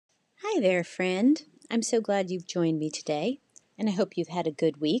Hi there, friend. I'm so glad you've joined me today, and I hope you've had a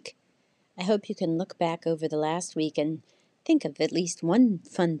good week. I hope you can look back over the last week and think of at least one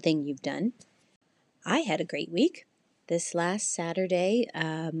fun thing you've done. I had a great week. This last Saturday,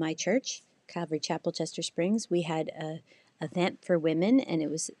 my church, Calvary Chapel, Chester Springs, we had an event for women, and it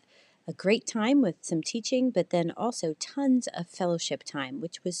was a great time with some teaching, but then also tons of fellowship time,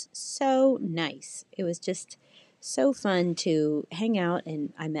 which was so nice. It was just so fun to hang out,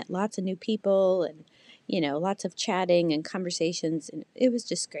 and I met lots of new people and, lots of chatting and conversations, and it was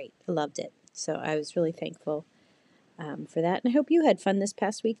just great. I loved it. So I was really thankful for that, and I hope you had fun this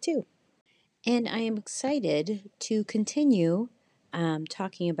past week too. And I am excited to continue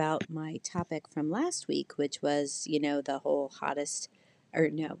talking about my topic from last week, which was, the whole hottest, or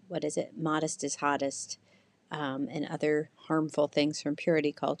no, what is it? Modest is hottest, and other harmful things from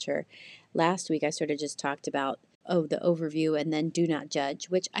purity culture. Last week, I sort of just talked about, the overview and then do not judge,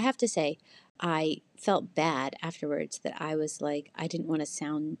 which I have to say, I felt bad afterwards that I was like, I didn't want to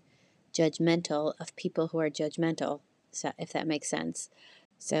sound judgmental of people who are judgmental, so if that makes sense.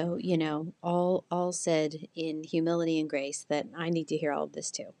 So, all said in humility and grace that I need to hear all of this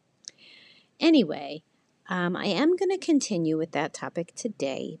too. Anyway, I am going to continue with that topic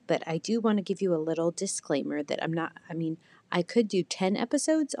today, but I do want to give you a little disclaimer that I could do 10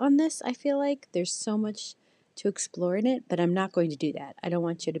 episodes on this. I feel like there's so much to explore in it, but I'm not going to do that. I don't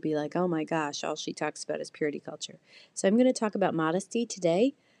want you to be like, oh my gosh, all she talks about is purity culture. So I'm going to talk about modesty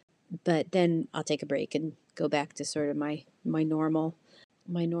today, but then I'll take a break and go back to sort of my normal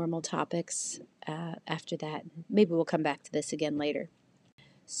topics after that. Maybe we'll come back to this again later.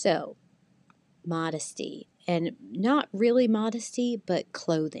 So, modesty, and not really modesty, but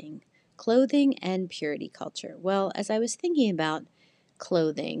clothing. Clothing and purity culture. Well, as I was thinking about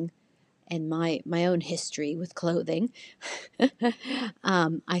clothing and my own history with clothing,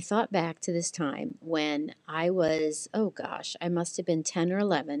 I thought back to this time when I was, oh gosh, I must have been 10 or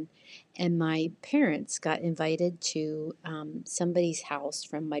 11, and my parents got invited to somebody's house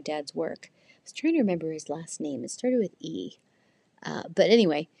from my dad's work. I was trying to remember his last name. It started with E. But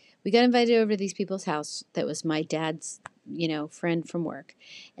anyway, we got invited over to these people's house that was my dad's, friend from work.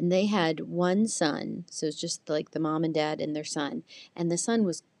 And they had one son. So it's just like the mom and dad and their son. And the son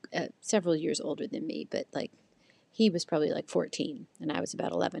was several years older than me, but like he was probably like 14 and I was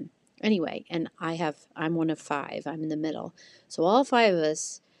about 11. Anyway, and I'm one of five. I'm in the middle. So all five of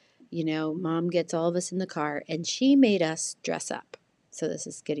us, mom gets all of us in the car and she made us dress up. So this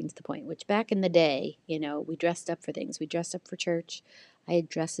is getting to the point, which back in the day, we dressed up for things. We dressed up for church. I had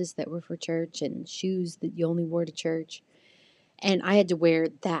dresses that were for church and shoes that you only wore to church. And I had to wear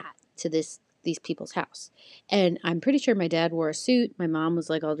that to these people's house. And I'm pretty sure my dad wore a suit. My mom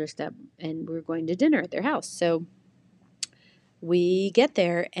was like all dressed up and we were going to dinner at their house. So we get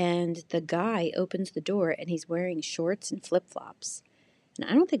there and the guy opens the door and he's wearing shorts and flip-flops. And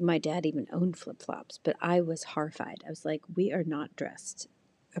I don't think my dad even owned flip-flops, but I was horrified. I was like, we are not dressed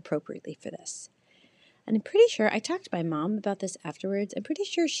appropriately for this. And I'm pretty sure I talked to my mom about this afterwards. I'm pretty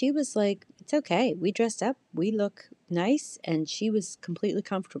sure she was like, it's okay. We dressed up. We look nice. And she was completely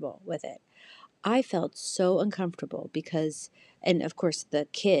comfortable with it. I felt so uncomfortable because, and of course the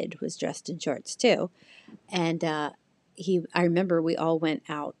kid was dressed in shorts too. And, I remember we all went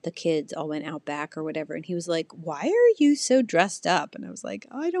out, the kids all went out back or whatever. And he was like, why are you so dressed up? And I was like,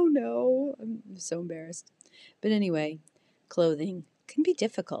 I don't know. I'm so embarrassed. But anyway, clothing can be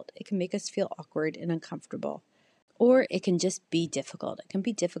difficult. It can make us feel awkward and uncomfortable. Or it can just be difficult. It can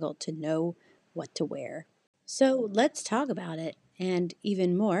be difficult to know what to wear. So let's talk about it. And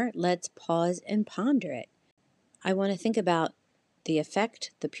even more, let's pause and ponder it. I want to think about the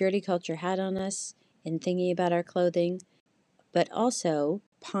effect the purity culture had on us in thinking about our clothing, but also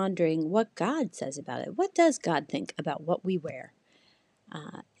pondering what God says about it. What does God think about what we wear?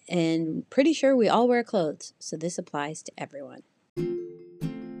 And pretty sure we all wear clothes, so this applies to everyone.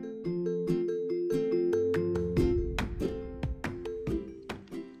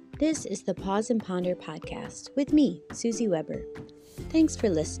 This is the Pause and Ponder podcast with me, Susie Weber. Thanks for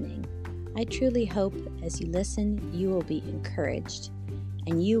listening. I truly hope as you listen, you will be encouraged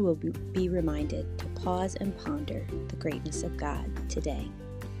and you will be reminded to pause and ponder the greatness of God today.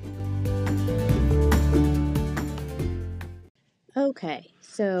 Okay,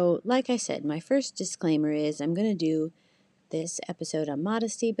 so like I said, my first disclaimer is I'm going to do this episode on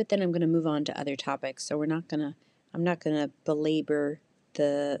modesty, but then I'm going to move on to other topics. So I'm not going to belabor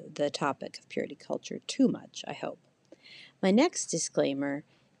the topic of purity culture too much, I hope. My next disclaimer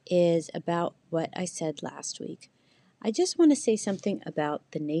is about what I said last week. I just want to say something about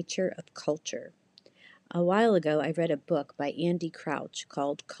the nature of culture. A while ago, I read a book by Andy Crouch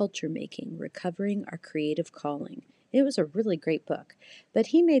called Culture Making: Recovering Our Creative Calling. It was a really great book, but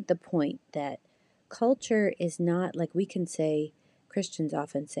he made the point that culture is not like we can say, Christians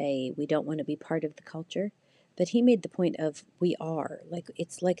often say we don't want to be part of the culture, but he made the point of we are, like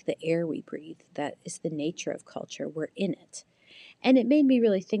it's like the air we breathe. That is the nature of culture. We're in it. And it made me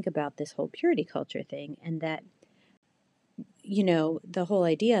really think about this whole purity culture thing, and that the whole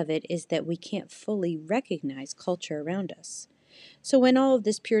idea of it is that we can't fully recognize culture around us. So when all of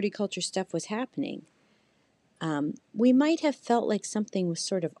this purity culture stuff was happening, we might have felt like something was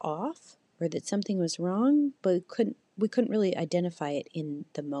sort of off or that something was wrong, but we couldn't really identify it in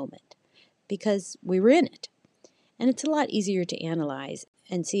the moment because we were in it. And it's a lot easier to analyze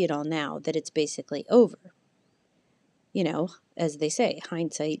and see it all now that it's basically over. As they say,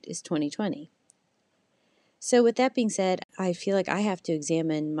 hindsight is 20/20. So with that being said, I feel like I have to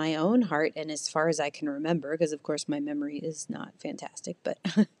examine my own heart, and as far as I can remember, because of course my memory is not fantastic, but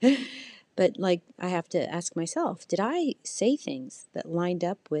but like I have to ask myself, did I say things that lined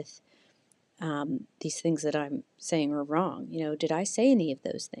up with these things that I'm saying are wrong? Did I say any of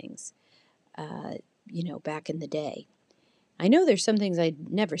those things, back in the day? I know there's some things I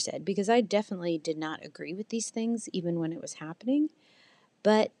never said because I definitely did not agree with these things even when it was happening.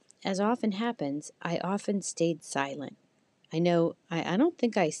 But as often happens, I often stayed silent. I know I don't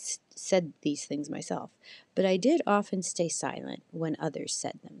think I said these things myself, but I did often stay silent when others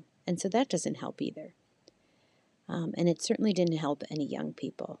said them. And so that doesn't help either. And it certainly didn't help any young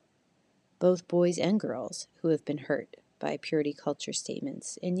people, both boys and girls, who have been hurt by purity culture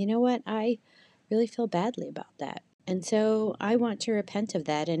statements. And you know what? I really feel badly about that. And so I want to repent of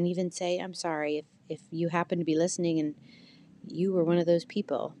that and even say, I'm sorry if you happen to be listening and you were one of those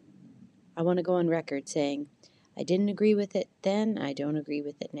people. I want to go on record saying, I didn't agree with it then, I don't agree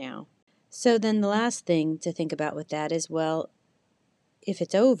with it now. So then the last thing to think about with that is, well, if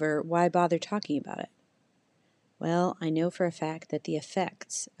it's over, why bother talking about it? Well, I know for a fact that the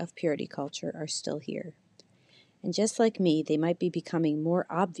effects of purity culture are still here. And just like me, they might be becoming more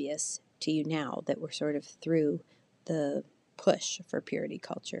obvious to you now that we're sort of through the push for purity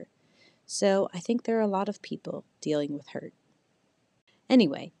culture. So I think there are a lot of people dealing with hurt.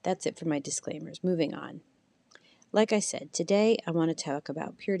 Anyway, that's it for my disclaimers. Moving on. Like I said, today I want to talk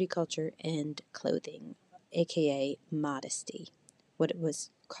about purity culture and clothing, aka modesty, what it was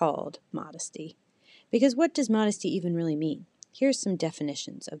called modesty. Because what does modesty even really mean? Here's some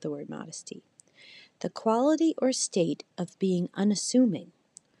definitions of the word modesty. The quality or state of being unassuming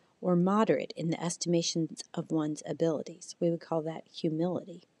or moderate in the estimations of one's abilities. We would call that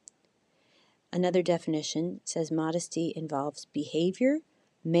humility. Another definition says modesty involves behavior,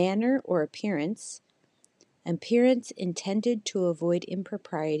 manner, or appearance intended to avoid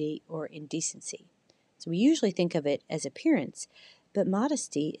impropriety or indecency. So we usually think of it as appearance, but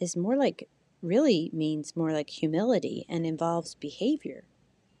modesty is really means more like humility and involves behavior.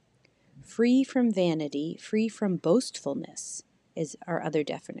 Free from vanity, free from boastfulness are other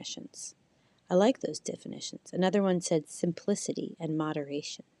definitions. I like those definitions. Another one said simplicity and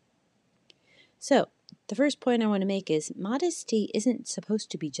moderation. So, the first point I want to make is modesty isn't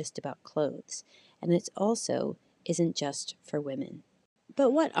supposed to be just about clothes, and it also isn't just for women. But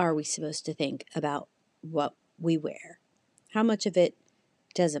what are we supposed to think about what we wear? How much of it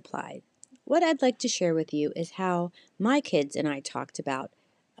does apply? What I'd like to share with you is how my kids and I talked about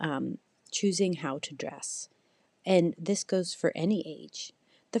choosing how to dress. And this goes for any age.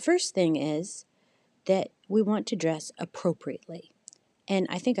 The first thing is that we want to dress appropriately. And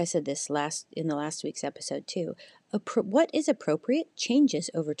I think I said this in the last week's episode too. What is appropriate changes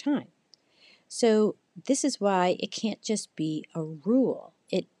over time. So this is why it can't just be a rule.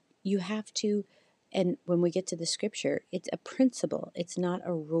 You have to, and when we get to the scripture, it's a principle. It's not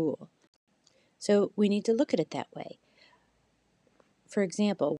a rule. So we need to look at it that way. For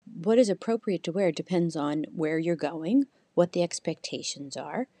example, what is appropriate to wear depends on where you're going, what the expectations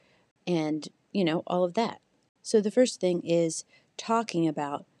are, and, all of that. So the first thing is talking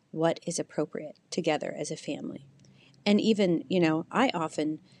about what is appropriate together as a family. And even, I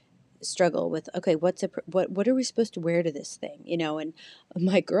often struggle with, okay, what are we supposed to wear to this thing? And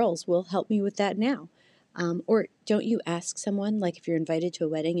my girls will help me with that now. Or don't you ask someone, like if you're invited to a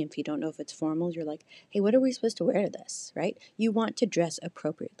wedding, and if you don't know if it's formal, you're like, hey, what are we supposed to wear to this, right? You want to dress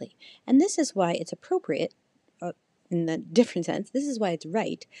appropriately. And this is why it's appropriate, in the different sense, this is why it's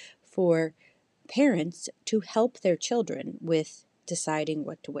right for parents to help their children with deciding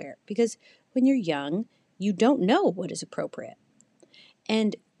what to wear. Because when you're young, you don't know what is appropriate.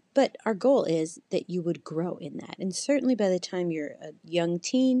 And But our goal is that you would grow in that. And certainly by the time you're a young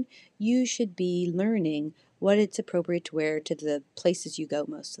teen, you should be learning what it's appropriate to wear to the places you go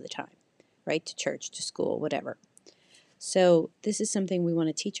most of the time, right? To church, to school, whatever. So this is something we want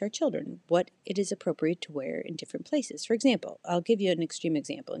to teach our children, what it is appropriate to wear in different places. For example, I'll give you an extreme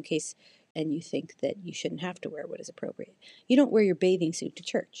example in case and you think that you shouldn't have to wear what is appropriate. You don't wear your bathing suit to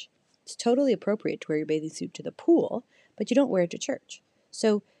church. It's totally appropriate to wear your bathing suit to the pool, but you don't wear it to church.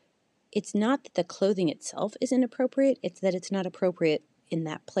 So it's not that the clothing itself isn't appropriate, it's that it's not appropriate in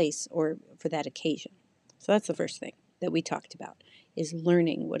that place or for that occasion. So that's the first thing that we talked about, is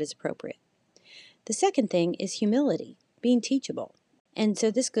learning what is appropriate. The second thing is humility, being teachable. And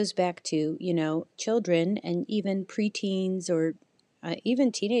so this goes back to, children and even preteens or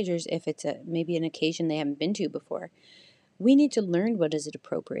even teenagers, if it's maybe an occasion they haven't been to before. We need to learn what is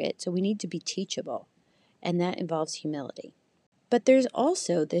appropriate, so we need to be teachable, and that involves humility. But there's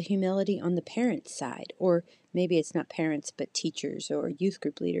also the humility on the parents' side, or maybe it's not parents, but teachers or youth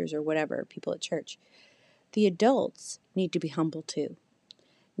group leaders or whatever, people at church. The adults need to be humble too.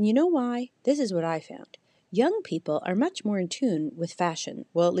 And you know why? This is what I found. Young people are much more in tune with fashion,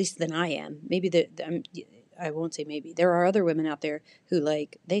 well, at least than I am. I won't say maybe. There are other women out there who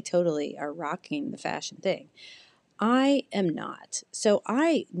they totally are rocking the fashion thing. I am not. So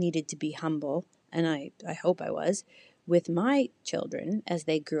I needed to be humble, and I hope I was, with my children as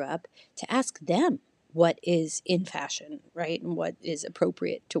they grew up, to ask them what is in fashion, right? And what is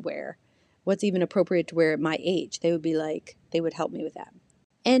appropriate to wear. What's even appropriate to wear at my age. They would help me with that.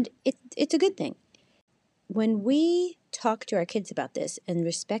 And it's a good thing. When we talk to our kids about this and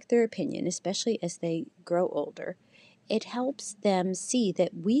respect their opinion, especially as they grow older, it helps them see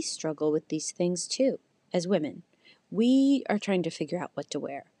that we struggle with these things too, as women. We are trying to figure out what to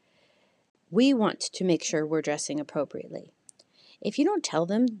wear. We want to make sure we're dressing appropriately. If you don't tell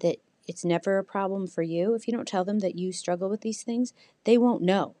them that it's never a problem for you, if you don't tell them that you struggle with these things, they won't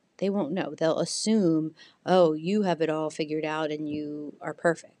know. They won't know. They'll assume, oh, you have it all figured out and you are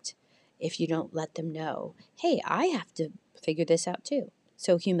perfect. If you don't let them know, hey, I have to figure this out too.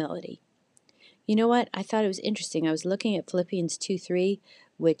 So humility. You know what? I thought it was interesting. I was looking at Philippians 2:3,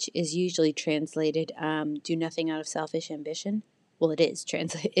 which is usually translated, do nothing out of selfish ambition. Well, it is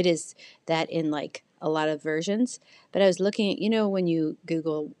translated. It is that in a lot of versions. But I was looking at, when you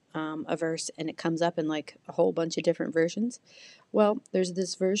Google a verse and it comes up in a whole bunch of different versions. Well, there's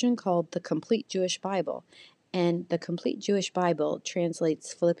this version called the Complete Jewish Bible. And the Complete Jewish Bible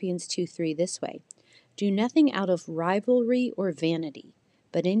translates Philippians 2:3 this way: do nothing out of rivalry or vanity,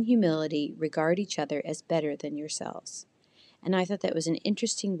 but in humility regard each other as better than yourselves. And I thought that was an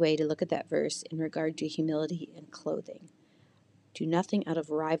interesting way to look at that verse in regard to humility and clothing. Do nothing out of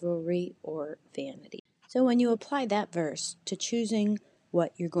rivalry or vanity. So when you apply that verse to choosing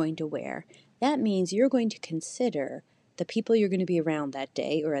what you're going to wear, that means you're going to consider the people you're going to be around that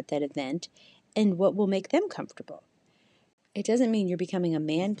day or at that event and what will make them comfortable. It doesn't mean you're becoming a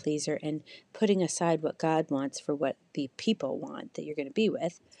man pleaser and putting aside what God wants for what the people want that you're going to be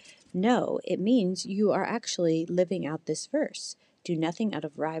with. No, it means you are actually living out this verse. Do nothing out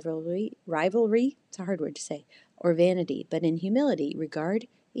of rivalry, it's a hard word to say, or vanity, but in humility regard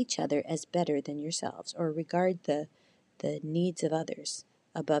each other as better than yourselves, or regard the needs of others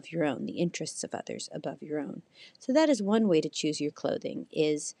above your own, the interests of others above your own. So that is one way to choose your clothing,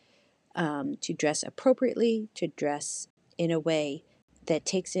 is to dress appropriately, to dress in a way that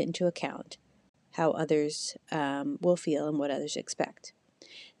takes into account how others will feel and what others expect.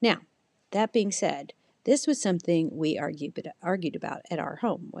 Now, that being said, this was something we argued about at our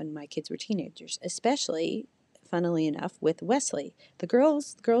home when my kids were teenagers, especially, funnily enough, with Wesley. The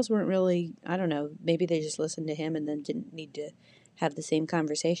girls weren't really, I don't know, maybe they just listened to him and then didn't need to have the same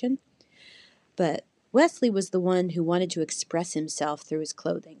conversation. But Wesley was the one who wanted to express himself through his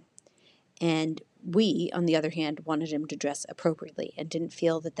clothing. And we, on the other hand, wanted him to dress appropriately and didn't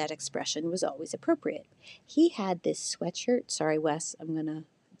feel that that expression was always appropriate. He had this sweatshirt. Sorry, Wes, I'm going to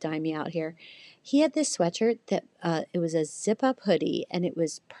dime you out here. He had this sweatshirt that it was a zip-up hoodie, and it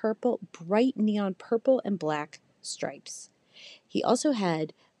was purple, bright neon purple and black stripes. He also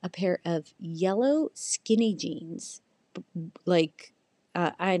had a pair of yellow skinny jeans,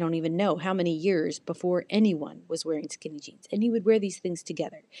 I don't even know how many years before anyone was wearing skinny jeans. And he would wear these things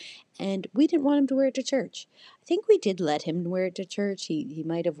together. And we didn't want him to wear it to church. I think we did let him wear it to church. He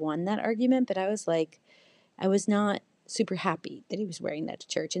might have won that argument, but I was not super happy that he was wearing that to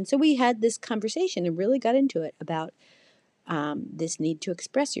church. And so we had this conversation and really got into it about this need to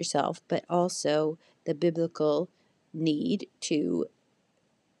express yourself, but also the biblical need to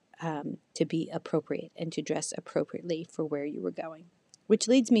be appropriate and to dress appropriately for where you were going. Which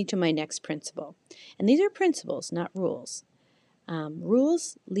leads me to my next principle. And these are principles, not rules.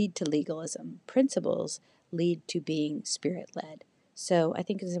 Rules lead to legalism. Principles lead to being spirit-led. So I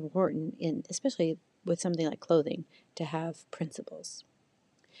think it's important, especially with something like clothing, to have principles.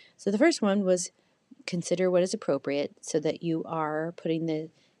 So the first one was consider what is appropriate so that you are putting the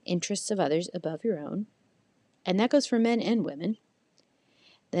interests of others above your own. And that goes for men and women.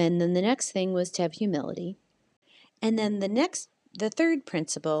 Then the next thing was to have humility. And then the third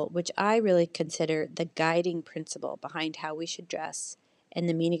principle, which I really consider the guiding principle behind how we should dress and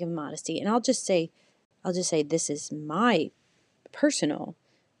the meaning of modesty. And I'll just say this is my personal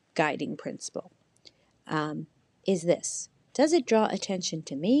guiding principle, is this. Does it draw attention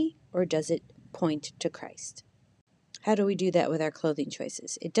to me or does it point to Christ? How do we do that with our clothing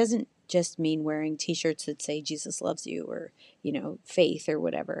choices? It doesn't just mean wearing t-shirts that say Jesus loves you or, faith or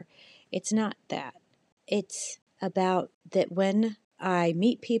whatever. It's not that. It's about that when I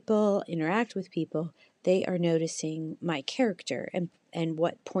meet people, interact with people, they are noticing my character and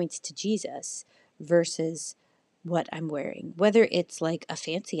what points to Jesus versus what I'm wearing. Whether it's like a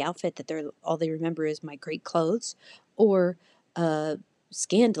fancy outfit that all they remember is my great clothes, or a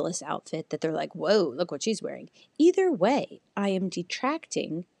scandalous outfit that they're like, whoa, look what she's wearing. Either way, I am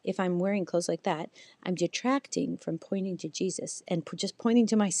detracting. If I'm wearing clothes like that, I'm detracting from pointing to Jesus and just pointing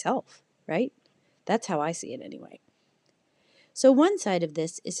to myself, right? That's how I see it anyway. So one side of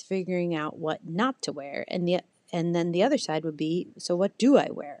this is figuring out what not to wear, and then the other side would be, so what do I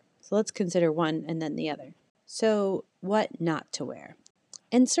wear? So let's consider one and then the other. So what not to wear?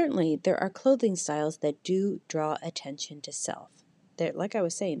 And certainly there are clothing styles that do draw attention to self. Like I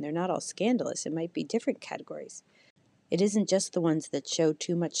was saying, they're not all scandalous. It might be different categories. It isn't just the ones that show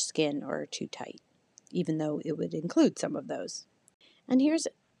too much skin or are too tight, even though it would include some of those. And here's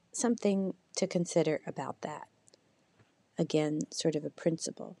something to consider about that. Again, sort of a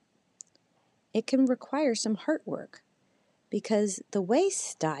principle. It can require some heart work because the way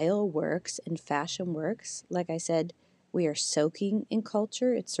style works and fashion works, like I said, we are soaking in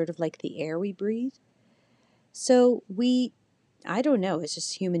culture. It's sort of like the air we breathe. So I don't know, it's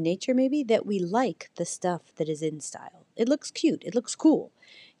just human nature maybe, that we like the stuff that is in style. It looks cute, it looks cool.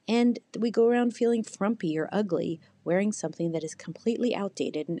 And we go around feeling frumpy or ugly wearing something that is completely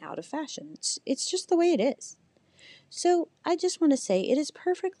outdated and out of fashion. It's just the way it is. So I just want to say it is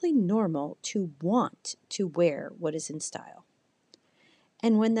perfectly normal to want to wear what is in style.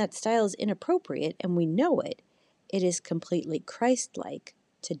 And when that style is inappropriate and we know it, it is completely Christ-like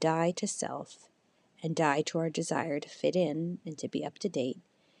to die to self and die to our desire to fit in and to be up to date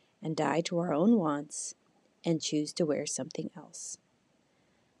and die to our own wants and choose to wear something else.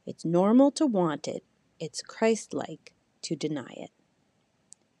 It's normal to want it. It's Christ-like to deny it.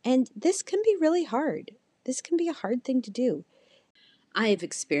 And this can be really hard. This can be a hard thing to do. I have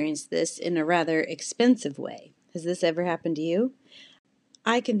experienced this in a rather expensive way. Has this ever happened to you?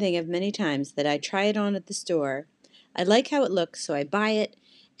 I can think of many times that I try it on at the store. I like how it looks, so I buy it,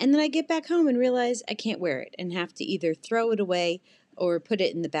 and then I get back home and realize I can't wear it and have to either throw it away or put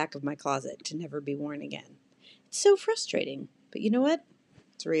it in the back of my closet to never be worn again. It's so frustrating, but you know what?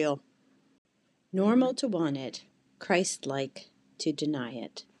 It's real. Normal to want it, Christ-like to deny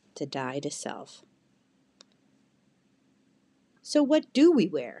it, to die to self. So what do we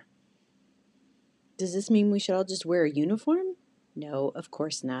wear? Does this mean we should all just wear a uniform? No, of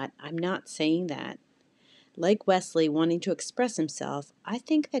course not. I'm not saying that. Like Wesley wanting to express himself, I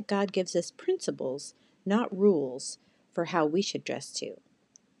think that God gives us principles, not rules, for how we should dress too.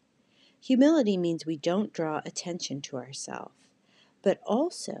 Humility means we don't draw attention to ourselves, but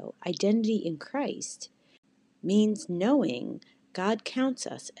also identity in Christ means knowing God counts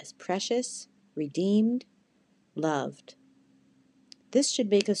us as precious, redeemed, loved. This should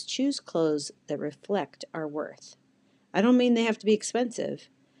make us choose clothes that reflect our worth. I don't mean they have to be expensive.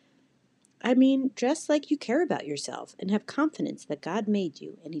 I mean, dress like you care about yourself and have confidence that God made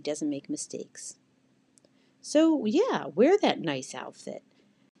you and He doesn't make mistakes. So, yeah, wear that nice outfit.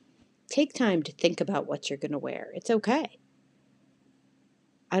 Take time to think about what you're going to wear. It's okay.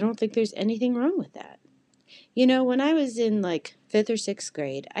 I don't think there's anything wrong with that. You know, when I was in like 5th or 6th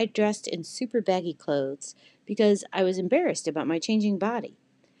grade, I dressed in super baggy clothes because I was embarrassed about my changing body.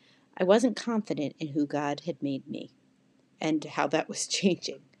 I wasn't confident in who God had made me and how that was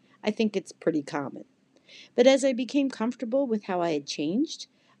changing. I think it's pretty common. But as I became comfortable with how I had changed,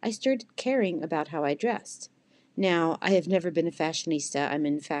 I started caring about how I dressed. Now, I have never been a fashionista. I'm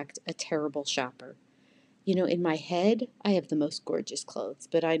in fact a terrible shopper. You know, in my head, I have the most gorgeous clothes,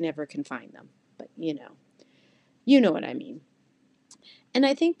 but I never can find them. But you know what I mean. And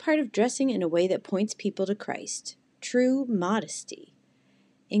I think part of dressing in a way that points people to Christ, true modesty,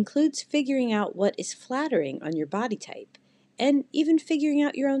 includes figuring out what is flattering on your body type and even figuring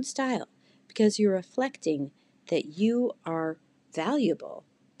out your own style, because you're reflecting that you are valuable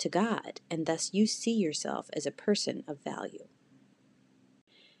to God and thus you see yourself as a person of value.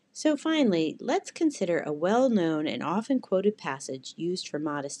 So finally, let's consider a well-known and often quoted passage used for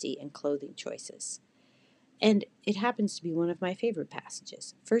modesty and clothing choices. And it happens to be one of my favorite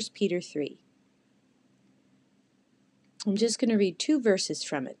passages, 1 Peter 3. I'm just going to read 2 verses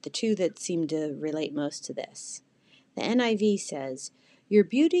from it, the 2 that seem to relate most to this. The NIV says, "Your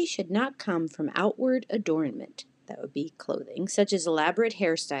beauty should not come from outward adornment," that would be clothing, "such as elaborate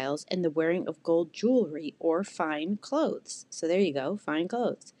hairstyles and the wearing of gold jewelry or fine clothes." So there you go, fine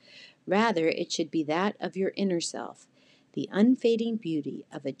clothes. "Rather, it should be that of your inner self, the unfading beauty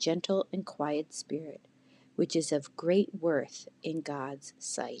of a gentle and quiet spirit, which is of great worth in God's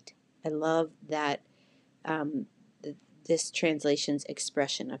sight." I love that this translation's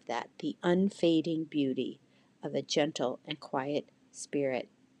expression of that, the unfading beauty of a gentle and quiet spirit.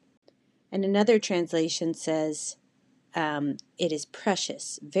 And another translation says, it is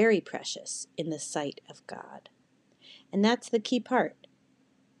precious, very precious in the sight of God. And that's the key part,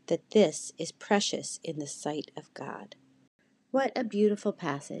 that this is precious in the sight of God. What a beautiful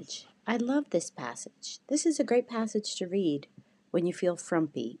passage. I love this passage. This is a great passage to read when you feel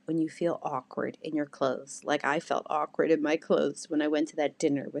frumpy, when you feel awkward in your clothes, like I felt awkward in my clothes when I went to that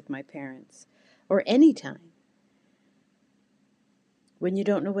dinner with my parents, or any time. When you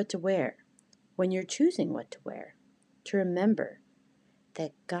don't know what to wear, when you're choosing what to wear, to remember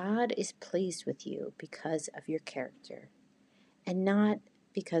that God is pleased with you because of your character, and not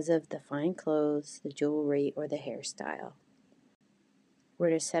because of the fine clothes, the jewelry, or the hairstyle.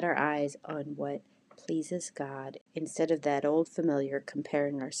 We're to set our eyes on what pleases God instead of that old familiar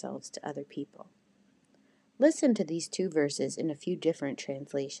comparing ourselves to other people. Listen to these 2 verses in a few different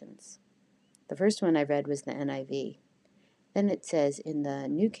translations. The first one I read was the NIV. Then it says in the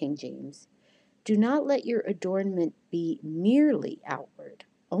New King James, "Do not let your adornment be merely outward,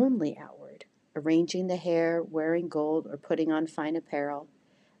 only outward, arranging the hair, wearing gold, or putting on fine apparel.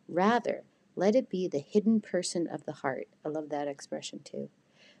 Rather, let it be the hidden person of the heart." I love that expression too.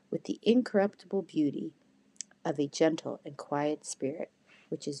 "With the incorruptible beauty of a gentle and quiet spirit,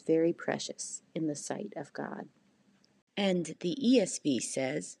 which is very precious in the sight of God." And the ESV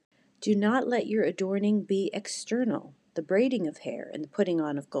says, "Do not let your adorning be external, the braiding of hair and the putting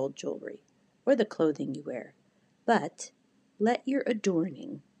on of gold jewelry, or the clothing you wear, but let your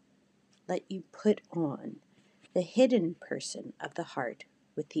adorning, let you put on the hidden person of the heart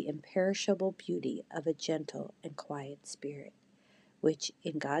with the imperishable beauty of a gentle and quiet spirit, which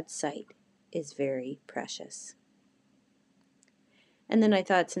in God's sight is very precious." And then I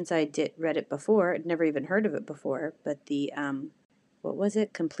thought, since I read it before, I'd never even heard of it before, but the, what was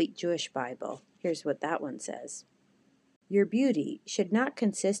it? Complete Jewish Bible. Here's what that one says. "Your beauty should not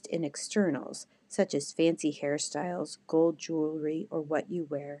consist in externals, such as fancy hairstyles, gold jewelry, or what you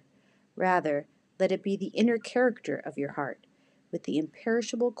wear. Rather, let it be the inner character of your heart, with the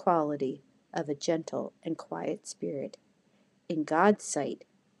imperishable quality of a gentle and quiet spirit. In God's sight,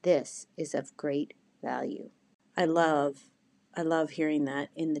 this is of great value." I love hearing that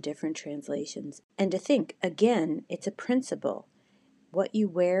in the different translations. And to think, again, it's a principle. What you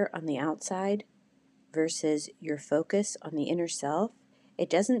wear on the outside versus your focus on the inner self. It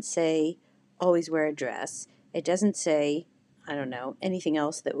doesn't say always wear a dress. It doesn't say, I don't know, anything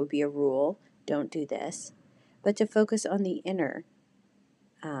else that would be a rule. Don't do this. But to focus on the inner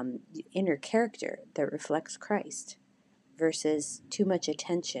character that reflects Christ versus too much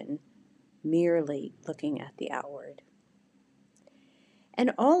attention merely looking at the outward.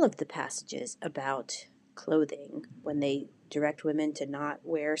 And all of the passages about clothing, when they direct women to not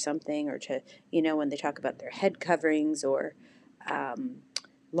wear something, or to, when they talk about their head coverings or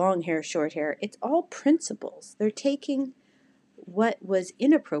long hair, short hair, it's all principles. They're taking what was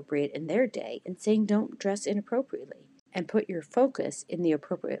inappropriate in their day and saying don't dress inappropriately, and put your focus in the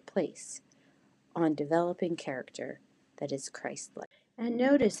appropriate place on developing character that is Christ-like. And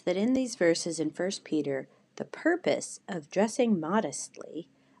notice that in these verses in 1 Peter, the purpose of dressing modestly,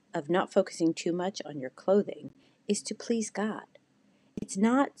 of not focusing too much on your clothing, is to please God. It's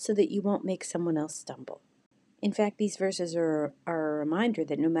not so that you won't make someone else stumble. In fact, these verses are a reminder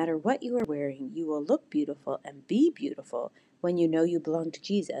that no matter what you are wearing, you will look beautiful and be beautiful when you know you belong to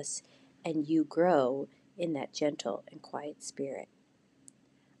Jesus and you grow in that gentle and quiet spirit.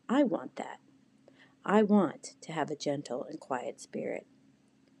 I want that. I want to have a gentle and quiet spirit.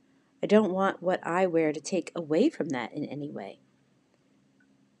 I don't want what I wear to take away from that in any way.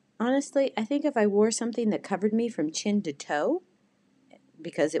 Honestly, I think if I wore something that covered me from chin to toe,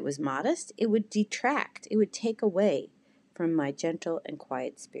 because it was modest, it would detract, it would take away from my gentle and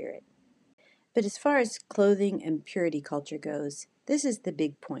quiet spirit. But as far as clothing and purity culture goes, this is the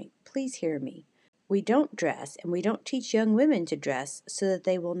big point. Please hear me. We don't dress, and we don't teach young women to dress so that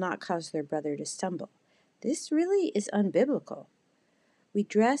they will not cause their brother to stumble. This really is unbiblical. We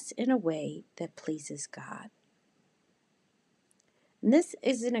dress in a way that pleases God. And this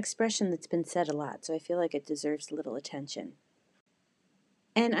is an expression that's been said a lot, so I feel like it deserves a little attention.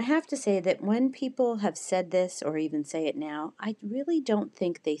 And I have to say that when people have said this or even say it now, I really don't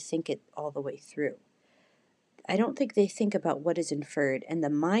think they think it all the way through. I don't think they think about what is inferred and the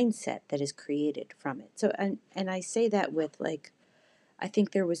mindset that is created from it. So, and I say that with I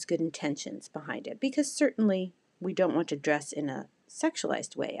think there was good intentions behind it, because certainly we don't want to dress in a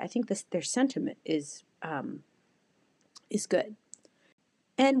sexualized way. I think their sentiment is good.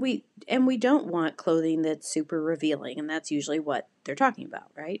 And we don't want clothing that's super revealing, and that's usually what they're talking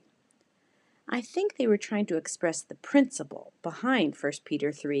about, right? I think they were trying to express the principle behind 1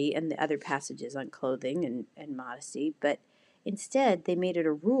 Peter 3 and the other passages on clothing and modesty, but instead they made it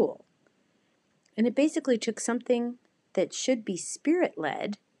a rule. And it basically took something that should be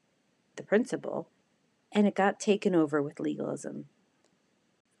spirit-led, the principle, and it got taken over with legalism.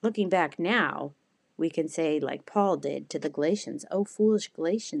 Looking back now, we can say, like Paul did to the Galatians, "O foolish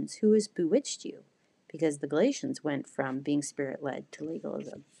Galatians, who has bewitched you?" Because the Galatians went from being spirit-led to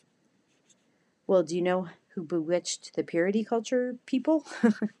legalism. Well, do you know who bewitched the purity culture people?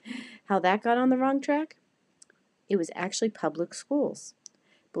 How that got on the wrong track? It was actually public schools.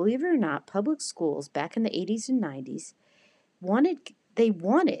 Believe it or not, public schools back in the 80s and 90s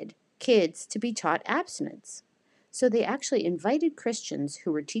wanted kids to be taught abstinence. So they actually invited Christians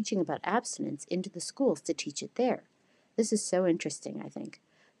who were teaching about abstinence into the schools to teach it there. This is so interesting, I think.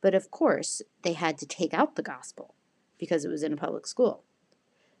 But of course, they had to take out the gospel because it was in a public school.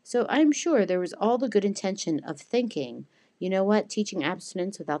 So I'm sure there was all the good intention of thinking, you know what, teaching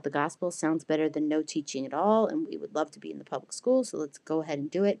abstinence without the gospel sounds better than no teaching at all, and we would love to be in the public school, so let's go ahead and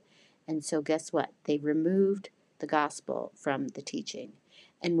do it. And so guess what? They removed the gospel from the teaching.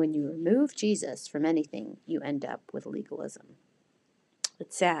 And when you remove Jesus from anything, you end up with legalism.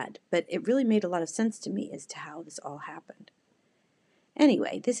 It's sad, but it really made a lot of sense to me as to how this all happened.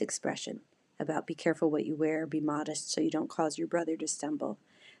 Anyway, this expression about be careful what you wear, be modest so you don't cause your brother to stumble.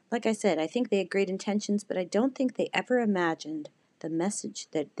 Like I said, I think they had great intentions, but I don't think they ever imagined the message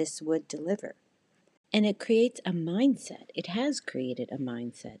that this would deliver. And it creates a mindset. It has created a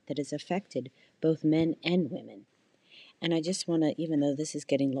mindset that has affected both men and women. And I just want to, even though this is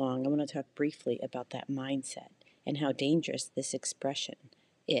getting long, I want to talk briefly about that mindset and how dangerous this expression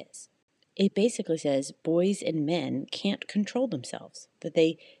is. It basically says boys and men can't control themselves, that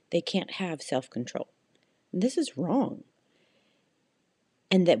they can't have self-control. And this is wrong.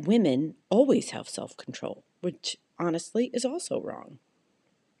 And that women always have self-control, which honestly is also wrong.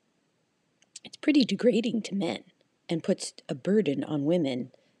 It's pretty degrading to men and puts a burden on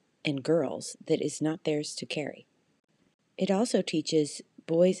women and girls that is not theirs to carry. It also teaches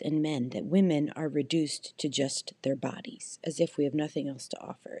boys and men that women are reduced to just their bodies, as if we have nothing else to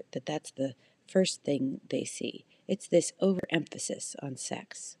offer, that that's the first thing they see. It's this overemphasis on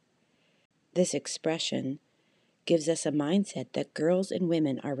sex. This expression gives us a mindset that girls and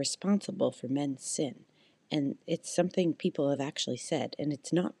women are responsible for men's sin, and it's something people have actually said, and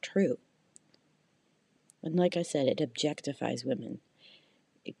it's not true. And like I said, it objectifies women.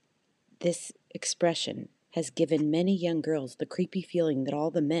 This expression has given many young girls the creepy feeling that all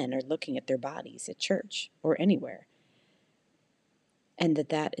the men are looking at their bodies at church or anywhere, and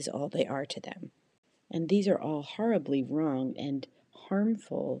that is all they are to them. And these are all horribly wrong and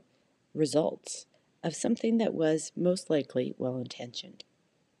harmful results of something that was most likely well-intentioned.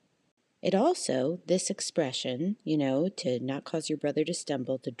 It also, this expression, to not cause your brother to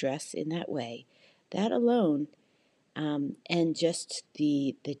stumble, to dress in that way, that alone, and just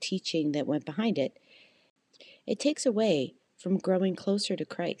the teaching that went behind it, it takes away from growing closer to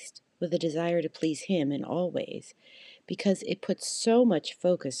Christ with a desire to please Him in all ways, because it puts so much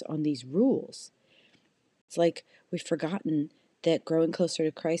focus on these rules. It's like we've forgotten that growing closer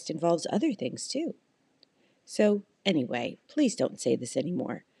to Christ involves other things too. So anyway, please don't say this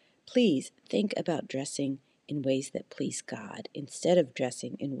anymore. Please think about dressing in ways that please God instead of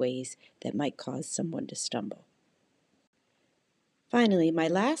dressing in ways that might cause someone to stumble. Finally, my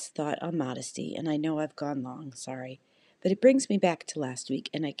last thought on modesty, and I know I've gone long, sorry, but it brings me back to last week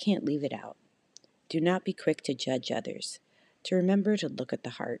and I can't leave it out. Do not be quick to judge others, to remember to look at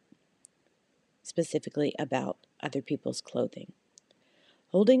the heart, specifically about other people's clothing.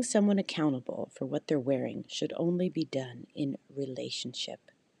 Holding someone accountable for what they're wearing should only be done in relationship,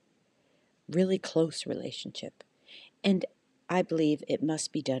 really close relationship. And I believe it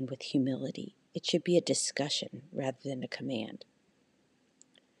must be done with humility. It should be a discussion rather than a command.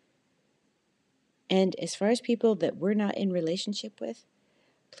 And as far as people that we're not in relationship with,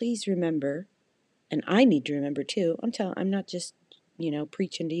 please remember, and I need to remember too, I'm not just,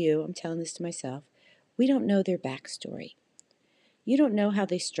 preaching to you, I'm telling this to myself, we don't know their backstory. You don't know how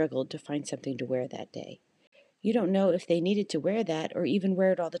they struggled to find something to wear that day. You don't know if they needed to wear that or even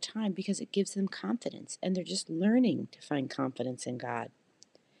wear it all the time because it gives them confidence and they're just learning to find confidence in God.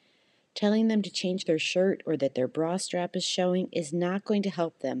 Telling them to change their shirt or that their bra strap is showing is not going to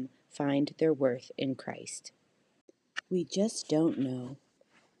help them find their worth in Christ. We just don't know.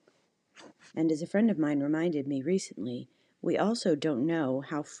 And as a friend of mine reminded me recently, we also don't know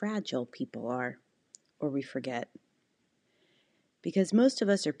how fragile people are, or we forget. Because most of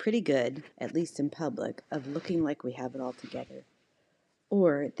us are pretty good, at least in public, of looking like we have it all together,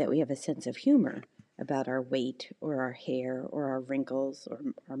 or that we have a sense of humor about our weight or our hair or our wrinkles or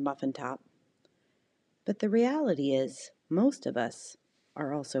our muffin top. But the reality is, most of us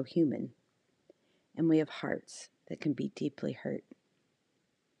are also human, and we have hearts that can be deeply hurt.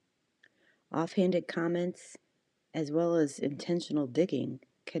 Offhanded comments, as well as intentional digging,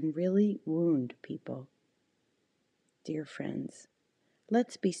 can really wound people. Dear friends,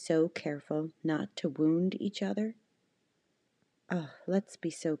 let's be so careful not to wound each other. Let's be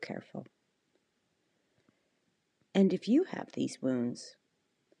so careful. And if you have these wounds,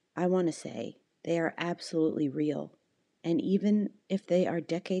 I want to say they are absolutely real, and even if they are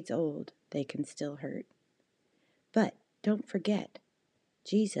decades old, they can still hurt. But don't forget,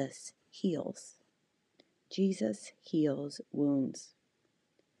 Jesus heals. Jesus heals wounds.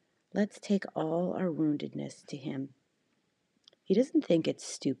 Let's take all our woundedness to Him. He doesn't think it's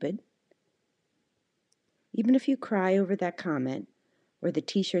stupid. Even if you cry over that comment, or the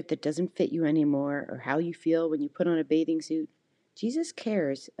t-shirt that doesn't fit you anymore, or how you feel when you put on a bathing suit, Jesus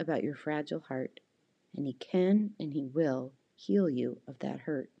cares about your fragile heart, and He can and He will heal you of that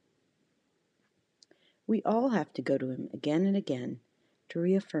hurt. We all have to go to Him again and again to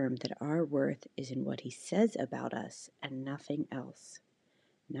reaffirm that our worth is in what He says about us and nothing else.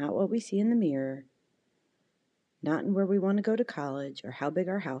 Not what we see in the mirror, not in where we want to go to college, or how big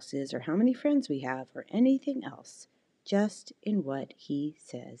our house is, or how many friends we have, or anything else, just in what He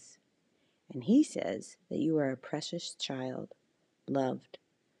says. And He says that you are a precious child, loved,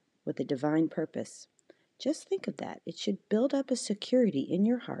 with a divine purpose. Just think of that. It should build up a security in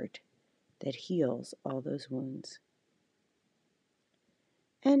your heart that heals all those wounds.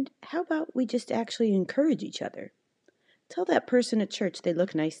 And how about we just actually encourage each other? Tell that person at church they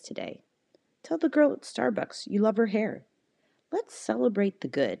look nice today. Tell the girl at Starbucks you love her hair. Let's celebrate the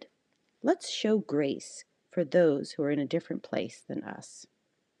good. Let's show grace for those who are in a different place than us.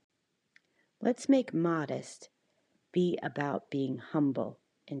 Let's make modest be about being humble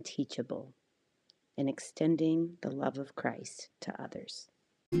and teachable and extending the love of Christ to others.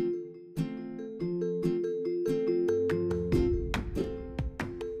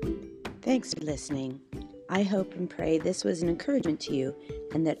 Thanks for listening. I hope and pray this was an encouragement to you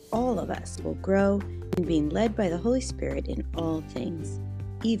and that all of us will grow in being led by the Holy Spirit in all things,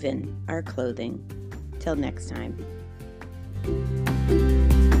 even our clothing. Till next time.